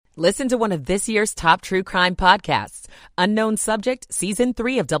Listen to one of this year's top true crime podcasts. Unknown Subject, Season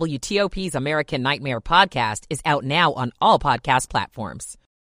 3 of WTOP's American Nightmare podcast is out now on all podcast platforms.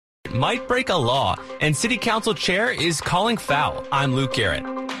 Might break a law, and City Council Chair is calling foul. I'm Luke Garrett.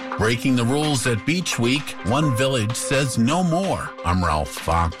 Breaking the rules at Beach Week, one village says no more. I'm Ralph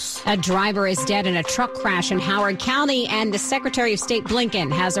Fox. A driver is dead in a truck crash in Howard County, and the Secretary of State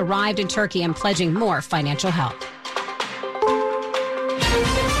Blinken has arrived in Turkey and pledging more financial help.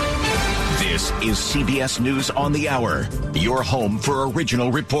 This is CBS News on the Hour, your home for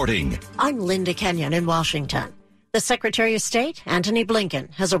original reporting. I'm Linda Kenyon in Washington. The Secretary of State, Antony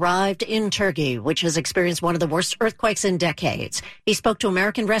Blinken, has arrived in Turkey, which has experienced one of the worst earthquakes in decades. He spoke to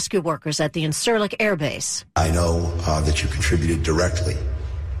American rescue workers at the Incirlik Air Base. I know that you contributed directly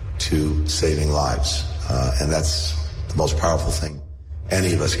to saving lives, and that's the most powerful thing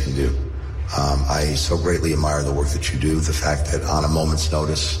any of us can do. I so greatly admire the work that you do, the fact that on a moment's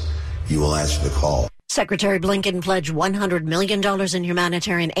notice, you will answer the call. Secretary Blinken pledged $100 million in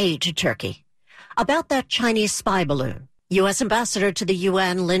humanitarian aid to Turkey. About that Chinese spy balloon, U.S. Ambassador to the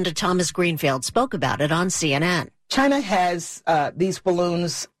UN, Linda Thomas-Greenfield, spoke about it on CNN. China has these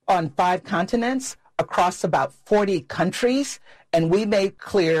balloons on 5 continents across about 40 countries, and we made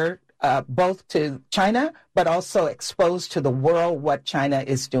clear both to China, but also exposed to the world what China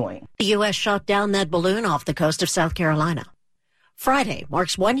is doing. The U.S. shot down that balloon off the coast of South Carolina. Friday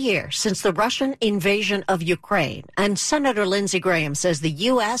marks 1 year since the Russian invasion of Ukraine, and Senator Lindsey Graham says the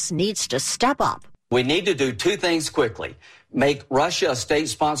U.S. needs to step up. We need to do 2 things quickly. Make Russia a state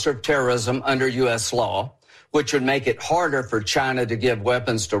sponsor of terrorism under U.S. law, which would make it harder for China to give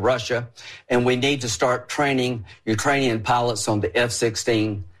weapons to Russia. And we need to start training Ukrainian pilots on the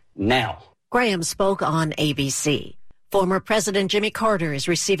F-16 now. Graham spoke on ABC. Former President Jimmy Carter is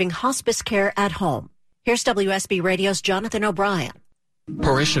receiving hospice care at home. Here's WSB Radio's Jonathan O'Brien.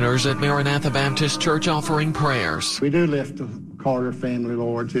 Parishioners at Maranatha Baptist Church offering prayers. We do lift the Carter family,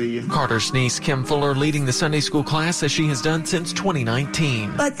 Lord, to you. Carter's niece, Kim Fuller, leading the Sunday school class as she has done since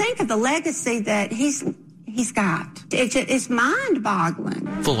 2019. But think of the legacy that he's got. It's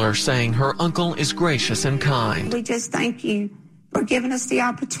mind-boggling. Fuller saying her uncle is gracious and kind. We just thank you for giving us the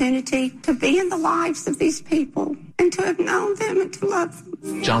opportunity to be in the lives of these people and to have known them and to love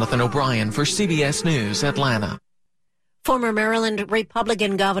them. Jonathan O'Brien for CBS News, Atlanta. Former Maryland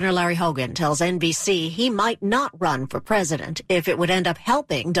Republican Governor Larry Hogan tells NBC he might not run for president if it would end up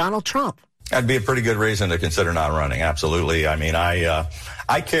helping Donald Trump. That'd be a pretty good reason to consider not running. Absolutely. I mean, I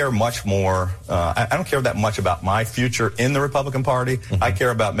care much more. I don't care that much about my future in the Republican Party. Mm-hmm. I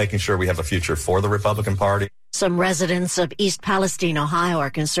care about making sure we have a future for the Republican Party. Some residents of East Palestine, Ohio, are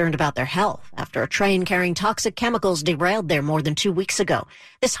concerned about their health after a train carrying toxic chemicals derailed there more than 2 weeks ago.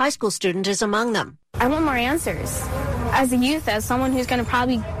 This high school student is among them. I want more answers. As a youth, as someone who's going to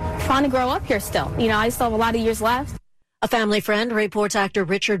probably trying to grow up here still. You know, I still have a lot of years left. A family friend reports actor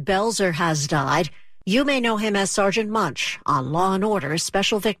Richard Belzer has died. You may know him as Sergeant Munch on Law & Order's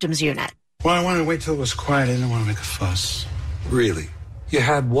Special Victims Unit. Well, I wanted to wait till it was quiet. I didn't want to make a fuss. Really? You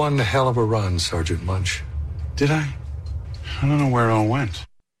had one hell of a run, Sergeant Munch. Did I? I don't know where it all went.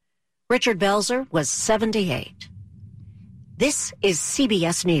 Richard Belzer was 78. This is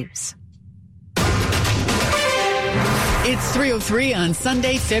CBS News. It's 3:03 on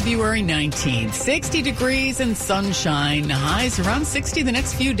Sunday, February 19th. 60 degrees and sunshine. Highs around 60 the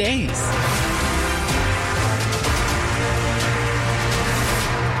next few days.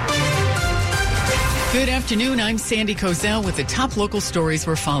 Good afternoon. I'm Sandy Kozel with the top local stories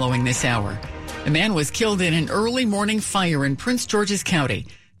we're following this hour. A man was killed in an early morning fire in Prince George's County.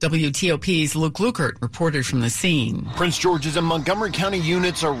 WTOP's Luke Lukert reported from the scene. Prince George's and Montgomery County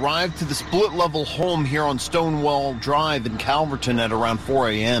units arrived to the split-level home here on Stonewall Drive in Calverton at around 4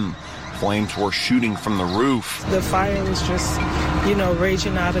 a.m. Flames were shooting from the roof. The fire was just,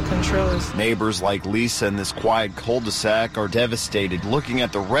 raging out of control. Neighbors like Lisa in this quiet cul-de-sac are devastated looking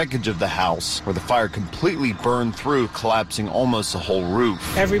at the wreckage of the house where the fire completely burned through, collapsing almost the whole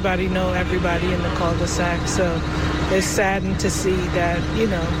roof. Everybody know everybody in the cul-de-sac, so it's saddened to see that,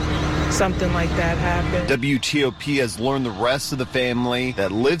 something like that happened. WTOP has learned the rest of the family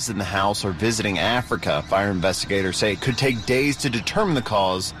that lives in the house are visiting Africa. Fire investigators say it could take days to determine the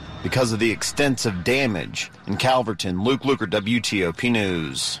cause because of the extensive damage. In Calverton, Luke Lukert, WTOP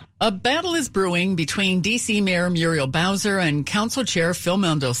News. A battle is brewing between D.C. Mayor Muriel Bowser and Council Chair Phil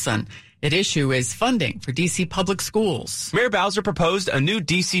Mandelson. At issue is funding for D.C. public schools. Mayor Bowser proposed a new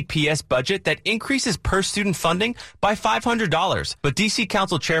DCPS budget that increases per-student funding by $500. But D.C.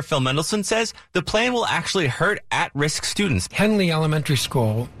 Council Chair Phil Mandelson says the plan will actually hurt at-risk students. Henley Elementary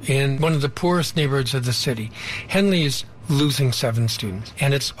School in one of the poorest neighborhoods of the city. Henley is losing 7 students,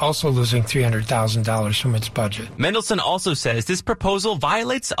 and it's also losing $300,000 from its budget. Mendelson also says this proposal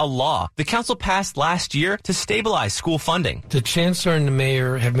violates a law the council passed last year to stabilize school funding. The chancellor and the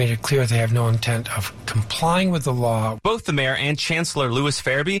mayor have made it clear they have no intent of complying with the law. Both the mayor and Chancellor Louis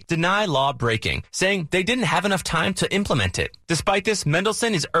Farabee deny law breaking, saying they didn't have enough time to implement it. Despite this,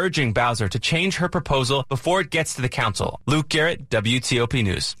 Mendelson is urging Bowser to change her proposal before it gets to the council. Luke Garrett, WTOP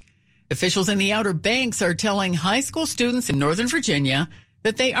News. Officials in the Outer Banks are telling high school students in Northern Virginia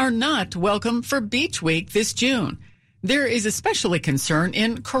that they are not welcome for Beach Week this June. There is especially concern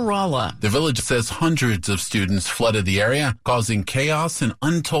in Corolla. The village says hundreds of students flooded the area, causing chaos and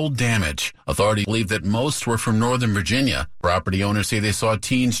untold damage. Authorities believe that most were from Northern Virginia. Property owners say they saw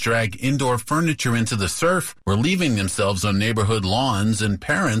teens drag indoor furniture into the surf, were leaving themselves on neighborhood lawns, and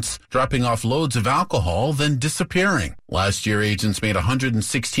parents dropping off loads of alcohol, then disappearing. Last year, agents made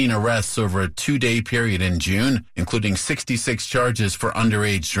 116 arrests over a 2-day period in June, including 66 charges for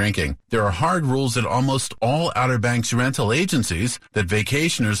underage drinking. There are hard rules at almost all Outer Banks rental agencies that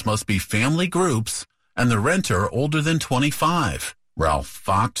vacationers must be family groups and the renter older than 25. Ralph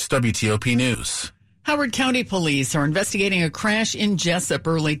Fox, WTOP News. Howard County Police are investigating a crash in Jessup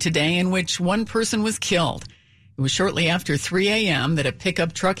early today in which one person was killed. It was shortly after 3 a.m. that a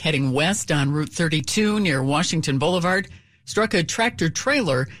pickup truck heading west on Route 32 near Washington Boulevard struck a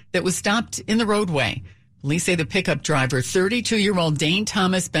tractor-trailer that was stopped in the roadway. Police say the pickup driver, 32-year-old Dane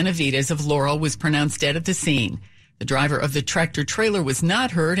Thomas Benavides of Laurel, was pronounced dead at the scene. The driver of the tractor-trailer was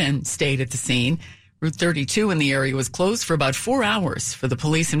not hurt and stayed at the scene. Route 32 in the area was closed for about 4 hours for the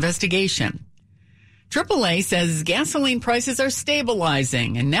police investigation. AAA says gasoline prices are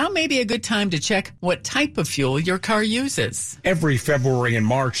stabilizing, and now may be a good time to check what type of fuel your car uses. Every February and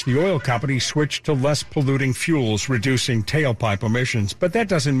March, the oil companies switch to less polluting fuels, reducing tailpipe emissions. But that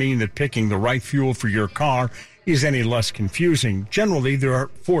doesn't mean that picking the right fuel for your car is any less confusing. Generally, there are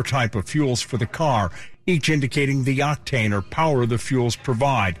 4 types of fuels for the car, each indicating the octane or power the fuels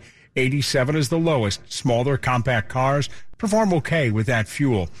provide. 87 is the lowest. Smaller, compact cars perform okay with that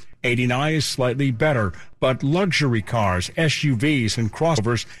fuel. 89 is slightly better, but luxury cars, SUVs, and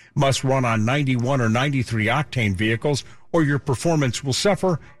crossovers must run on 91 or 93 octane vehicles, or your performance will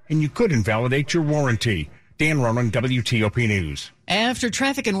suffer and you could invalidate your warranty. Dan Ronan, WTOP News. After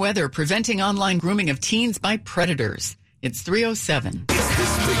traffic and weather, preventing online grooming of teens by predators. It's 3:07. It's the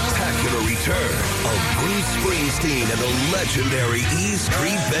spectacular return of Bruce Springsteen and the legendary E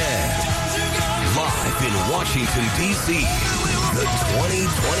Street Band. Live in Washington, D.C., the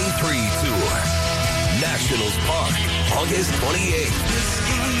 2023 Tour. Nationals Park, August 28th.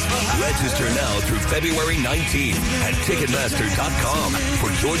 Register now through February 19th at Ticketmaster.com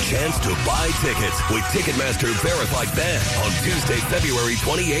for your chance to buy tickets with Ticketmaster Verified Band on Tuesday, February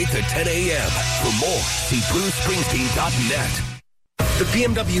 28th at 10 a.m. For more, see BruceSpringsteen.net. The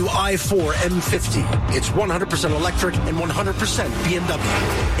BMW i4 M50. It's 100% electric and 100%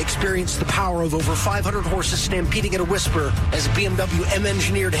 BMW. Experience the power of over 500 horses stampeding at a whisper as BMW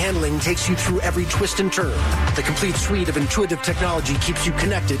M-engineered handling takes you through every twist and turn. The complete suite of intuitive technology keeps you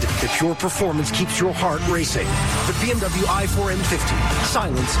connected. The pure performance keeps your heart racing. The BMW i4 M50.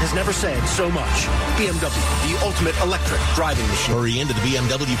 Silence has never said so much. BMW, the ultimate electric driving machine. Hurry into the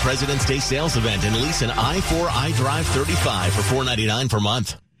BMW President's Day sales event and lease an i4 iDrive 35 for $499 per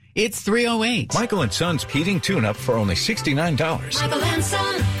month. It's 3:08. Michael & Son's heating tune-up for only $69. Michael &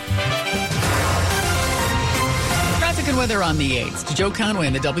 Son. Traffic and weather on the 8th. To Joe Conway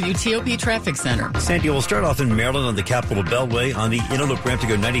in the WTOP Traffic Center. Sandy, we'll start off in Maryland on the Capitol Beltway. On the inner loop ramp to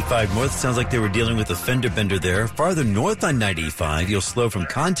go 95 north, sounds like they were dealing with a fender bender there. Farther north on 95, you'll slow from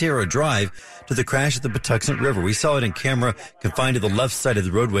Conterra Drive to the crash at the Patuxent River. We saw it in camera, confined to the left side of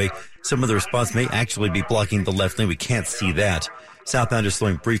the roadway. Some of the response may actually be blocking the left lane. We can't see that. Southbound is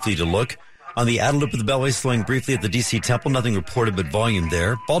slowing briefly to look. On the outer loop of the Beltway, slowing briefly at the D.C. Temple. Nothing reported but volume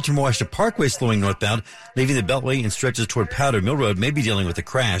there. Baltimore-Washington Parkway slowing northbound, leaving the Beltway and stretches toward Powder Mill Road. May be dealing with a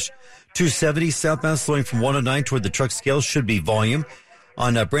crash. 270 southbound slowing from 109 toward the truck scale. Should be volume.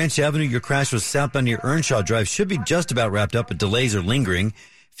 On Branch Avenue, your crash was southbound near Earnshaw Drive. Should be just about wrapped up, but delays are lingering.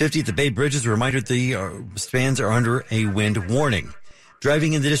 50 at the Bay Bridges. A reminder the spans are under a wind warning.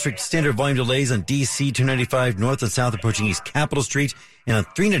 Driving in the district, standard volume delays on D.C. 295 north and south approaching East Capitol Street, and on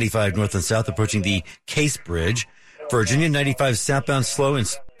 395 north and south approaching the Case Bridge. Virginia 95 southbound slow and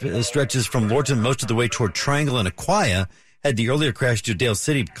stretches from Lorton most of the way toward Triangle and Aquia. Had the earlier crash to Dale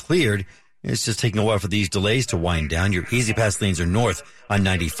City cleared. It's just taking a while for these delays to wind down. Your easy pass lanes are north on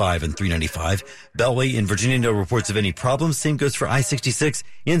 95 and 395. Beltway in Virginia, no reports of any problems. Same goes for I-66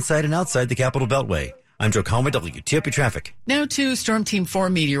 inside and outside the Capitol Beltway. I'm Joe Conway, WTOP Traffic. Now to Storm Team 4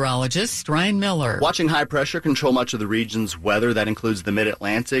 meteorologist Ryan Miller. Watching high pressure control much of the region's weather. That includes the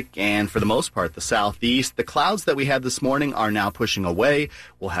mid-Atlantic and, for the most part, the southeast. The clouds that we had this morning are now pushing away.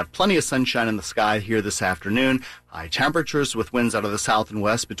 We'll have plenty of sunshine in the sky here this afternoon. High temperatures with winds out of the south and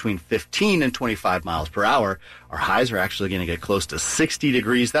west between 15 and 25 miles per hour. Our highs are actually going to get close to 60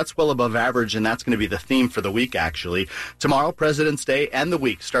 degrees. That's well above average, and that's going to be the theme for the week, actually. Tomorrow, President's Day, and the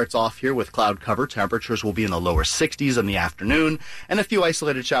week starts off here with cloud cover. Temperatures will be in the lower 60s in the afternoon, and a few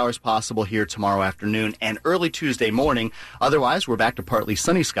isolated showers possible here tomorrow afternoon and early Tuesday morning. Otherwise, we're back to partly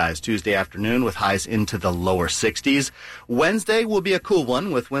sunny skies Tuesday afternoon with highs into the lower 60s. Wednesday will be a cool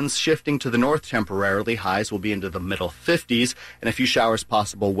one with winds shifting to the north temporarily. Highs will be into the middle 50s and a few showers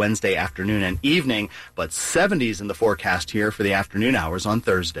possible Wednesday afternoon and evening, but 70s in the forecast here for the afternoon hours on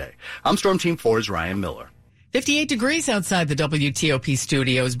Thursday. I'm Storm Team 4's Ryan Miller. 58 degrees outside the WTOP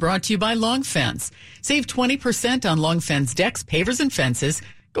studios, brought to you by Long Fence. Save 20% on Long Fence decks, pavers, and fences.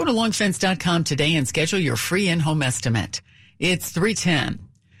 Go to longfence.com today and schedule your free in-home estimate. It's 3:10.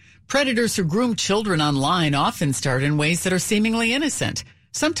 Predators who groom children online often start in ways that are seemingly innocent.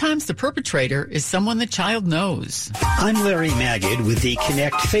 Sometimes the perpetrator is someone the child knows. I'm Larry Magid with the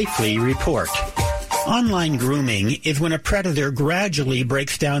Connect Safely report. Online grooming is when a predator gradually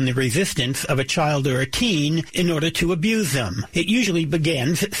breaks down the resistance of a child or a teen in order to abuse them. It usually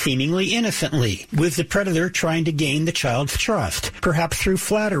begins seemingly innocently, with the predator trying to gain the child's trust, perhaps through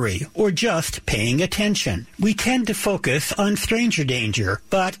flattery or just paying attention. We tend to focus on stranger danger,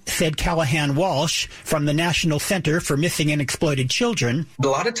 but, said Callahan Walsh from the National Center for Missing and Exploited Children, a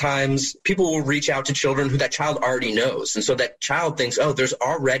lot of times people will reach out to children who that child already knows, and so that child thinks, oh, there's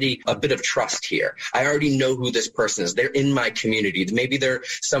already a bit of trust here. I already know who this person is. They're in my community. Maybe they're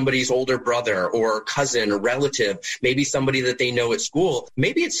somebody's older brother or cousin or relative. Maybe somebody that they know at school.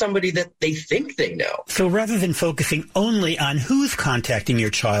 Maybe it's somebody that they think they know. So rather than focusing only on who's contacting your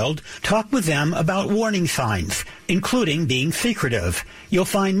child, talk with them about warning signs, including being secretive. You'll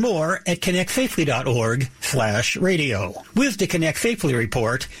find more at connectsafely.org/radio. With the Connect Safely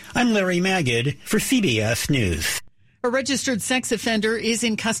report, I'm Larry Magid for CBS News. A registered sex offender is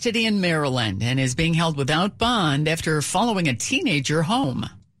in custody in Maryland and is being held without bond after following a teenager home.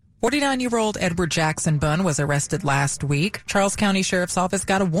 49-year-old Edward Jackson Bunn was arrested last week. Charles County Sheriff's Office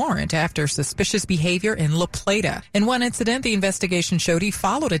got a warrant after suspicious behavior in La Plata. In one incident, the investigation showed he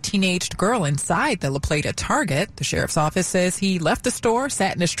followed a teenaged girl inside the La Plata Target. The Sheriff's Office says he left the store,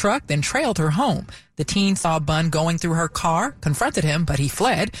 sat in his truck, then trailed her home. The teen saw Bunn going through her car, confronted him, but he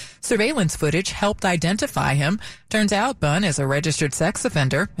fled. Surveillance footage helped identify him. Turns out Bunn is a registered sex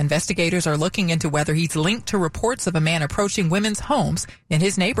offender. Investigators are looking into whether he's linked to reports of a man approaching women's homes in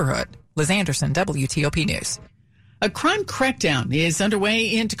his neighborhood. Liz Anderson, WTOP News. A crime crackdown is underway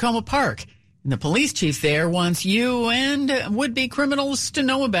in Tacoma Park. And the police chief there wants you and would-be criminals to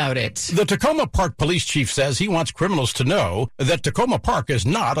know about it. The Tacoma Park police chief says he wants criminals to know that Tacoma Park is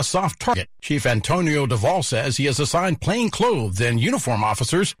not a soft target. Chief Antonio Duvall says he has assigned plainclothes and uniform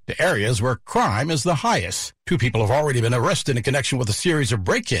officers to areas where crime is the highest. 2 people have already been arrested in connection with a series of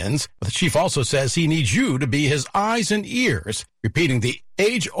break-ins. But the chief also says he needs you to be his eyes and ears, repeating the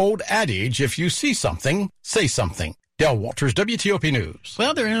age-old adage, if you see something, say something. Dale Walters, WTOP News.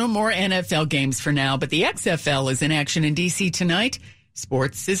 Well, there are no more NFL games for now, but the XFL is in action in D.C. tonight.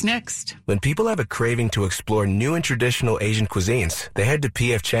 Sports is next. When people have a craving to explore new and traditional Asian cuisines, they head to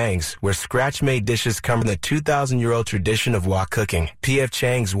P.F. Chang's, where scratch-made dishes come from the 2,000-year-old tradition of wok cooking. P.F.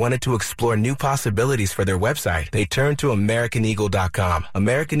 Chang's wanted to explore new possibilities for their website. They turned to AmericanEagle.com.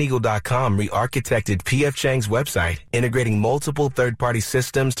 AmericanEagle.com re-architected P.F. Chang's website, integrating multiple third-party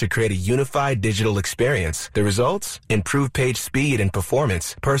systems to create a unified digital experience. The results? Improved page speed and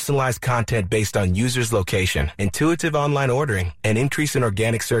performance, personalized content based on users' location, intuitive online ordering, and increase in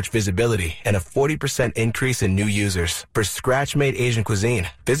organic search visibility, and a 40% increase in new users. For scratch-made Asian cuisine,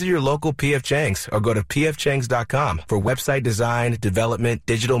 visit your local P.F. Chang's or go to pfchangs.com for website design, development,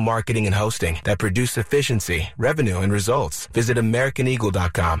 digital marketing, and hosting that produce efficiency, revenue, and results. Visit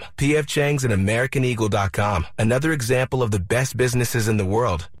AmericanEagle.com. P.F. Chang's and AmericanEagle.com. Another example of the best businesses in the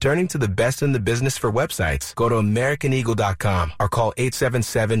world, turning to the best in the business for websites. Go to AmericanEagle.com or call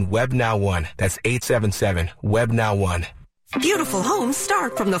 877-WEB-NOW1. That's 877-WEB-NOW1. Beautiful homes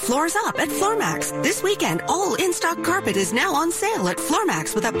start from the floors up at Floormax. This weekend, all in-stock carpet is now on sale at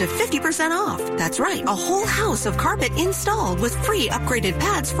Floormax with up to 50% off. That's right, a whole house of carpet installed with free upgraded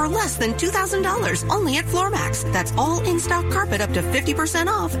pads for less than $2,000 only at Floormax. That's all in-stock carpet up to 50%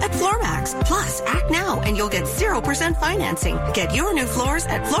 off at Floormax. Plus, act now and you'll get 0% financing. Get your new floors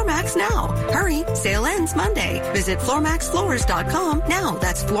at Floormax now. Hurry, sale ends Monday. Visit FloormaxFloors.com now.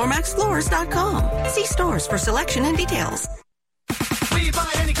 That's FloormaxFloors.com. See stores for selection and details. We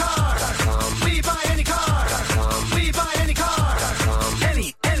buy any car. We buy any car. We buy any car.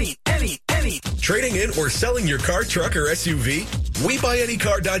 Any. Trading in or selling your car, truck, or SUV?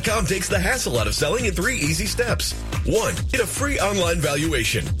 WeBuyAnyCar.com takes the hassle out of selling in 3 easy steps. 1. Get a free online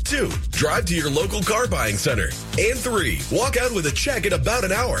valuation. 2. Drive to your local car buying center. And 3. Walk out with a check in about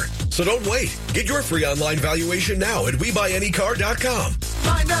an hour. So don't wait. Get your free online valuation now at WeBuyAnyCar.com.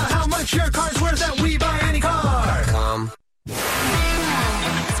 Find out how much your car's worth at WeBuyAnyCar.com.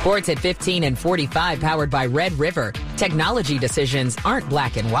 Sports at 15 and 45 powered by Red River. Technology decisions aren't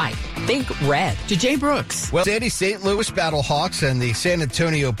black and white. Think red. Jay Brooks. Well, Sandy, St. Louis Battlehawks and the San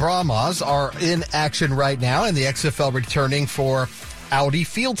Antonio Brahmas are in action right now, and the XFL returning for Audi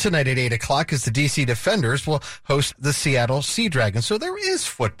Field tonight at 8 o'clock as the DC Defenders will host the Seattle Sea Dragons. So there is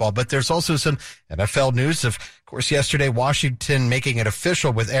football, but there's also some NFL news. Of course, yesterday, Washington making it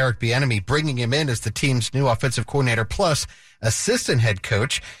official with Eric Bieniemy, bringing him in as the team's new offensive coordinator plus assistant head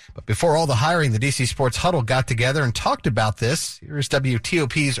coach. But before all the hiring, the DC Sports Huddle got together and talked about this. Here's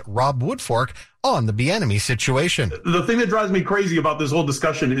WTOP's Rob Woodfork on the Bieniemy situation. The thing that drives me crazy about this whole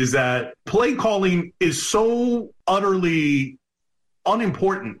discussion is that play calling is so utterly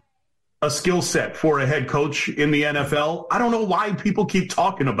unimportant a skill set for a head coach in the NFL. I don't know why people keep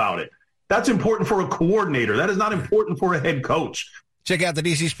talking about it. That's important for a coordinator. That is not important for a head coach. Check out the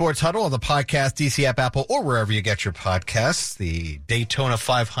DC Sports Huddle on the podcast, DC app, Apple, or wherever you get your podcasts. The Daytona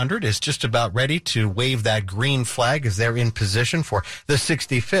 500 is just about ready to wave that green flag as they're in position for the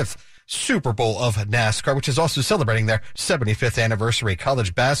 65th Super Bowl of NASCAR, which is also celebrating their 75th anniversary.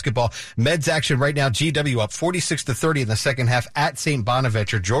 College basketball, Meds action right now. GW up 46-30 in the second half at St.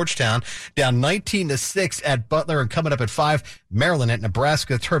 Bonaventure. Georgetown down 19-6 at Butler, and coming up at 5, Maryland at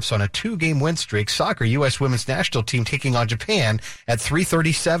Nebraska. Terps on a 2-game win streak. Soccer, U.S. women's national team taking on Japan at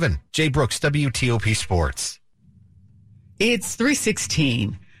 3:37. Jay Brooks, WTOP Sports. It's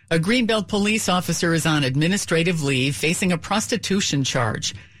 3:16. A Greenbelt police officer is on administrative leave facing a prostitution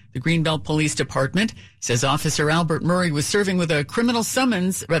charge. The Greenbelt Police Department says Officer Albert Murray was served with a criminal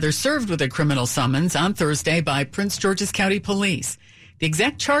summons on Thursday by Prince George's County Police. The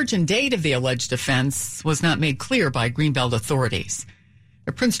exact charge and date of the alleged offense was not made clear by Greenbelt authorities.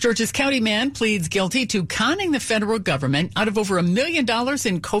 A Prince George's County man pleads guilty to conning the federal government out of over $1 million in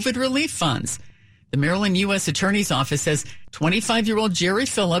COVID relief funds. The Maryland U.S. Attorney's Office says 25-year-old Jerry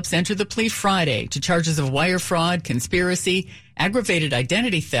Phillips entered the plea Friday to charges of wire fraud, conspiracy, aggravated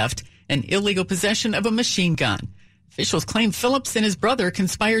identity theft, and illegal possession of a machine gun. Officials claim Phillips and his brother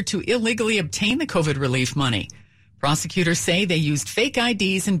conspired to illegally obtain the COVID relief money. Prosecutors say they used fake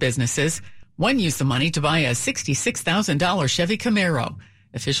IDs in businesses. One used the money to buy a $66,000 Chevy Camaro.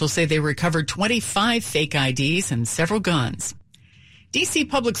 Officials say they recovered 25 fake IDs and several guns. D.C.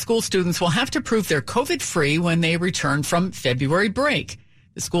 public school students will have to prove they're COVID-free when they return from February break.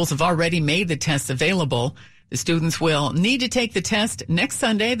 The schools have already made the tests available. The students will need to take the test next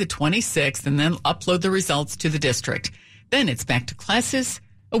Sunday, the 26th, and then upload the results to the district. Then it's back to classes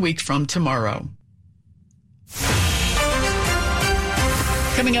a week from tomorrow.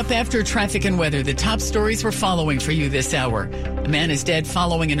 Coming up after traffic and weather, the top stories we're following for you this hour. A man is dead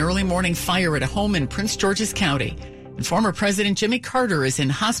following an early morning fire at a home in Prince George's County. And former President Jimmy Carter is in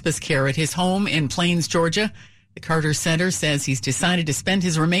hospice care at his home in Plains, Georgia. The Carter Center says he's decided to spend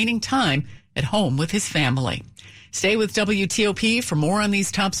his remaining time at home with his family. Stay with WTOP for more on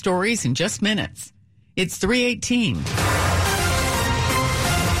these top stories in just minutes. It's 3:18.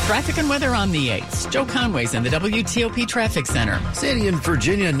 Traffic and weather on the 8th. Joe Conway's in the WTOP Traffic Center. Sandy in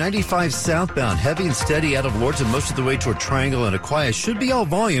Virginia, 95 southbound, heavy and steady out of Lords and most of the way toward Triangle and Aquia. Should be all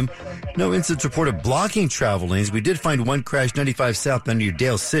volume. No incidents reported blocking travel lanes. We did find one crash 95 southbound near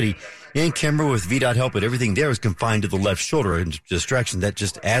Dale City. In Kimber with VDOT help, but everything there is confined to the left shoulder. And distraction, that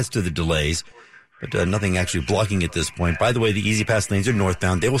just adds to the delays. But nothing actually blocking at this point. By the way, the Easy Pass lanes are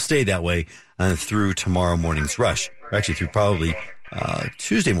northbound. They will stay that way through tomorrow morning's rush. Or actually through probably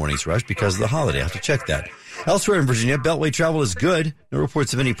Tuesday morning's rush because of the holiday. I have to check that. Elsewhere in Virginia, Beltway travel is good. No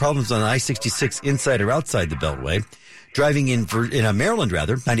reports of any problems on I-66 inside or outside the Beltway. Driving in Maryland,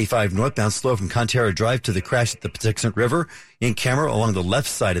 95 northbound, slow from Contara Drive to the crash at the Patuxent River. In camera along the left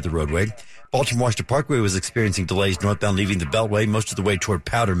side of the roadway. Baltimore-Washington Parkway was experiencing delays northbound leaving the Beltway most of the way toward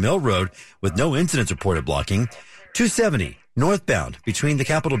Powder Mill Road with no incidents reported blocking. 270 northbound between the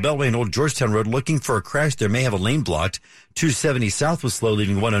Capitol Beltway and Old Georgetown Road looking for a crash there may have a lane blocked. 270 south was slow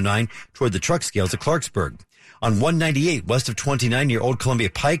leaving 109 toward the truck scales at Clarksburg. On 198 west of 29 near Old Columbia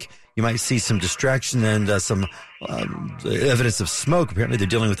Pike, you might see some distraction and some evidence of smoke. Apparently they're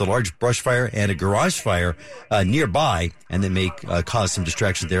dealing with a large brush fire and a garage fire nearby, and they may cause some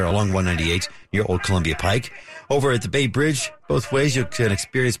distraction there along 198 near Old Columbia Pike. Over at the Bay Bridge, both ways you can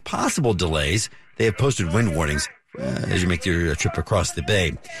experience possible delays. They have posted wind warnings as you make your trip across the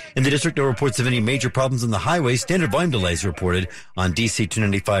bay. In the district, no reports of any major problems on the highway. Standard volume delays reported on DC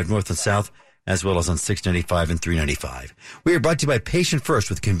 295 north and south, as well as on 695 and 395. We are brought to you by Patient First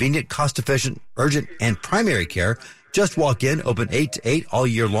with convenient, cost-efficient, urgent, and primary care. Just walk in, open 8 to 8 all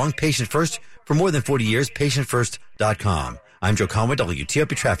year long. Patient First for more than 40 years, patientfirst.com. I'm Joe Conway,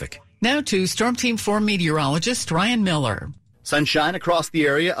 WTOP Traffic. Now to Storm Team 4 meteorologist Ryan Miller. Sunshine across the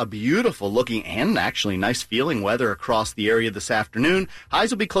area, a beautiful looking and actually nice feeling weather across the area this afternoon. Highs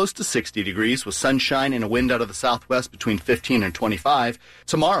will be close to 60 degrees with sunshine and a wind out of the southwest between 15 and 25.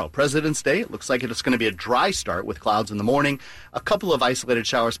 Tomorrow, President's Day, it looks like it's going to be a dry start with clouds in the morning. A couple of isolated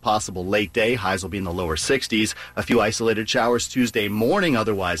showers possible late day. Highs will be in the lower 60s. A few isolated showers Tuesday morning,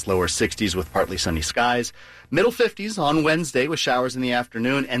 otherwise lower 60s with partly sunny skies. Middle 50s on Wednesday with showers in the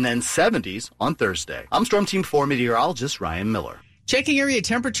afternoon, and then 70s on Thursday. I'm Storm Team 4 meteorologist Ryan Miller. Checking area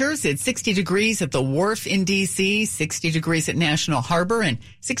temperatures at 60 degrees at the Wharf in D.C., 60 degrees at National Harbor, and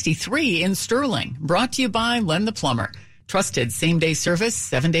 63 in Sterling. Brought to you by Len the Plumber. Trusted same-day service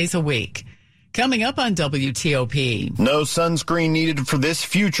 7 days a week. Coming up on WTOP. No sunscreen needed for this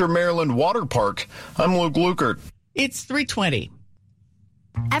future Maryland water park. I'm Luke Lukert. It's 3:20.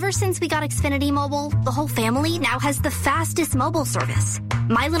 Ever since we got Xfinity Mobile, the whole family now has the fastest mobile service.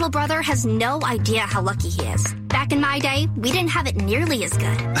 My little brother has no idea how lucky he is. Back in my day, we didn't have it nearly as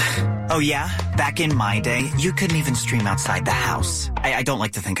good. Oh yeah? Back in my day, you couldn't even stream outside the house. I don't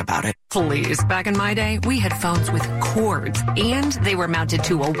like to think about it. Please, back in my day, we had phones with cords, and they were mounted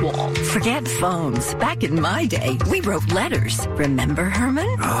to a wall. Forget phones. Back in my day, we wrote letters. Remember, Herman?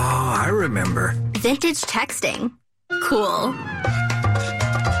 Oh, I remember. Vintage texting. Cool.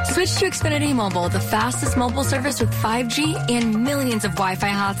 Switch to Xfinity Mobile, the fastest mobile service with 5G and millions of Wi-Fi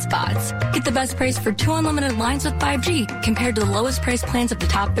hotspots. Get the best price for 2 unlimited lines with 5G compared to the lowest price plans of the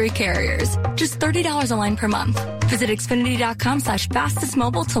top 3 carriers. Just $30 a line per month. Visit Xfinity.com/fastest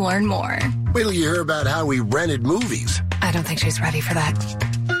mobile to learn more. Wait till you hear about how we rented movies. I don't think she's ready for that.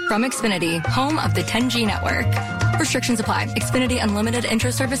 From Xfinity, home of the 10G network. Restrictions apply. Xfinity Unlimited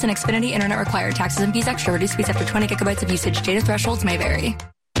Intro Service and Xfinity Internet required. Taxes and fees extra. Reduced speeds after 20 gigabytes of usage. Data thresholds may vary.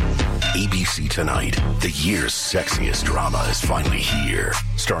 ABC Tonight, the year's sexiest drama is finally here.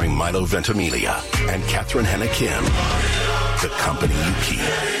 Starring Milo Ventimiglia and Catherine Hannah Kim. The Company You Keep.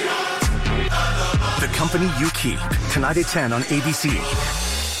 The Company You Keep. Tonight at 10 on ABC.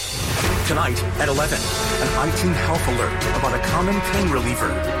 Tonight at 11, an iTunes health alert about a common pain reliever.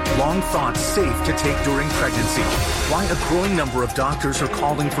 Long thought safe to take during pregnancy. Why a growing number of doctors are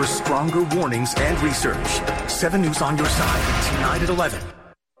calling for stronger warnings and research. 7 News on your side. Tonight at 11.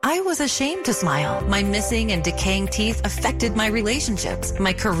 I was ashamed to smile. My missing and decaying teeth affected my relationships,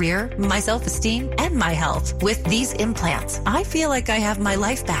 my career, my self-esteem, and my health. With these implants, I feel like I have my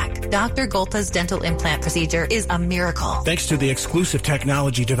life back. Dr. Golpa's dental implant procedure is a miracle. Thanks to the exclusive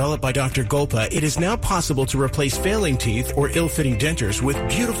technology developed by Dr. Golpa, it is now possible to replace failing teeth or ill-fitting dentures with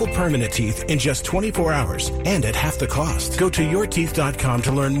beautiful permanent teeth in just 24 hours and at half the cost. Go to yourteeth.com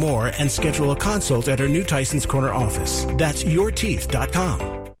to learn more and schedule a consult at our new Tyson's Corner office. That's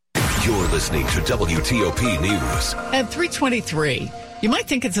yourteeth.com. You're listening to WTOP News. At 3:23, you might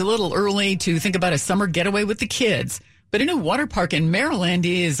think it's a little early to think about a summer getaway with the kids, but a new water park in Maryland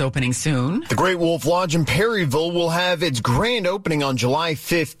is opening soon. The Great Wolf Lodge in Perryville will have its grand opening on July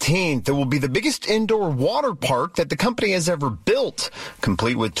 15th. It will be the biggest indoor water park that the company has ever built,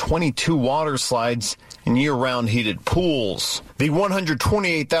 complete with 22 water slides and year-round heated pools. The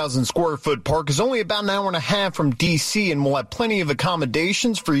 128,000 square foot park is only about an hour and a half from D.C. and will have plenty of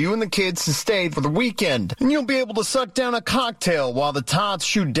accommodations for you and the kids to stay for the weekend. And you'll be able to suck down a cocktail while the tots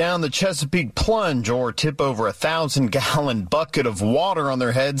shoot down the Chesapeake Plunge or tip over a 1,000-gallon bucket of water on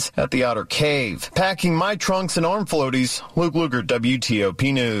their heads at the Otter Cave. Packing my trunks and arm floaties, Luke Luger,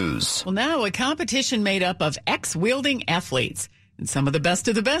 WTOP News. Well, now a competition made up of axe-wielding athletes. And some of the best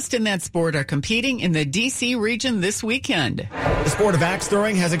in that sport are competing in the D.C. region this weekend. The sport of axe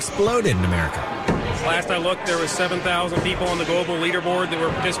throwing has exploded in America. Last I looked, there was 7,000 people on the global leaderboard that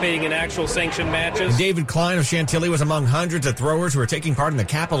were participating in actual sanctioned matches. David Klein of Chantilly was among hundreds of throwers who were taking part in the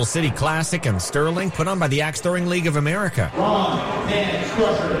Capital City Classic in Sterling, put on by the Axe Throwing League of America.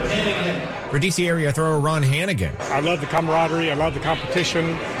 For DC area thrower Ron Hannigan. I love the camaraderie. I love the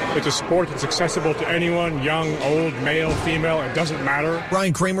competition. It's a sport that's accessible to anyone, young, old, male, female. It doesn't matter.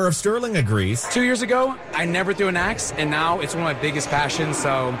 Brian Kramer of Sterling agrees. 2 years ago, I never threw an axe, and now it's one of my biggest passions,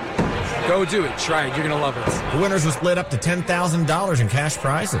 so go do it. Try it. You're going to love it. The winners will split up to $10,000 in cash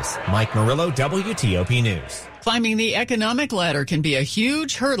prizes. Mike Murillo, WTOP News. Climbing the economic ladder can be a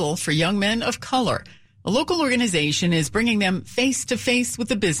huge hurdle for young men of color. A local organization is bringing them face-to-face with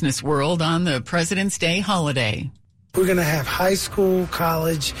the business world on the President's Day holiday. We're going to have high school,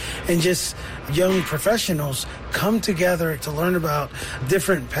 college, and just young professionals come together to learn about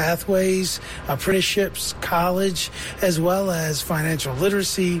different pathways, apprenticeships, college, as well as financial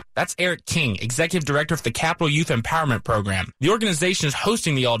literacy. That's Eric King, Executive Director of the Capital Youth Empowerment Program. The organization is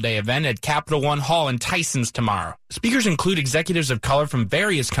hosting the all-day event at Capital One Hall in Tysons tomorrow. Speakers include executives of color from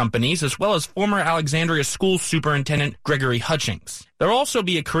various companies, as well as former Alexandria School Superintendent Gregory Hutchings. There'll also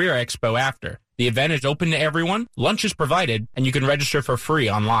be a career expo after. The event is open to everyone, lunch is provided, and you can register for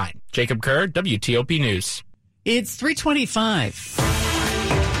free online. Jacob Kerr, WTOP News. It's 3:25.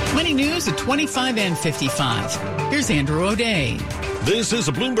 Money news at 25 and 55. Here's Andrew O'Day. This is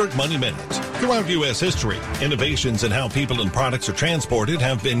a Bloomberg Money Minute. Throughout U.S. history, innovations in how people and products are transported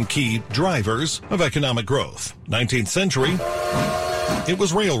have been key drivers of economic growth. 19th century, it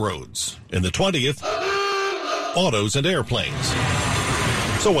was railroads. In the 20th, autos and airplanes.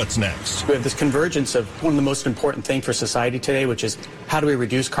 So what's next? We have this convergence of one of the most important things for society today, which is how do we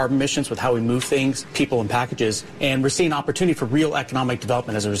reduce carbon emissions with how we move things, people, and packages. And we're seeing opportunity for real economic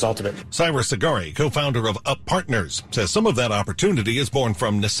development as a result of it. Cyrus Sagari, co-founder of Up Partners, says some of that opportunity is born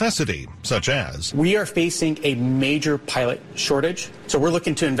from necessity, such as... We are facing a major pilot shortage, so we're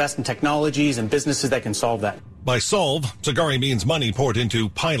looking to invest in technologies and businesses that can solve that. By solve, Sagari means money poured into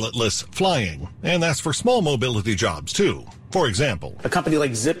pilotless flying. And that's for small mobility jobs, too. For example, a company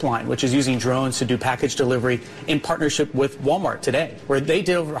like Zipline, which is using drones to do package delivery in partnership with Walmart today, where they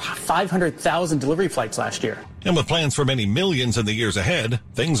did over 500,000 delivery flights last year. And with plans for many millions in the years ahead,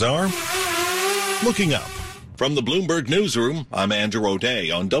 things are looking up. From the Bloomberg Newsroom, I'm Andrew O'Day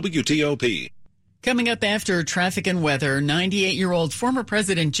on WTOP. Coming up after traffic and weather, 98-year-old former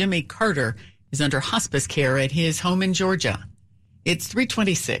President Jimmy Carter is under hospice care at his home in Georgia. It's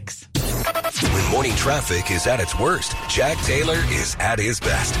 3:26. When morning traffic is at its worst, Jack Taylor is at his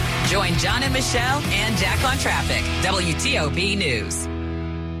best. Join John and Michelle and Jack on Traffic. WTOP News.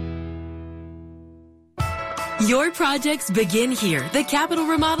 Your projects begin here. The Capitol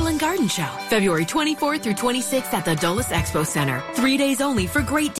Remodel and Garden Show, February 24th through 26th at the Dulles Expo Center. 3 days only for great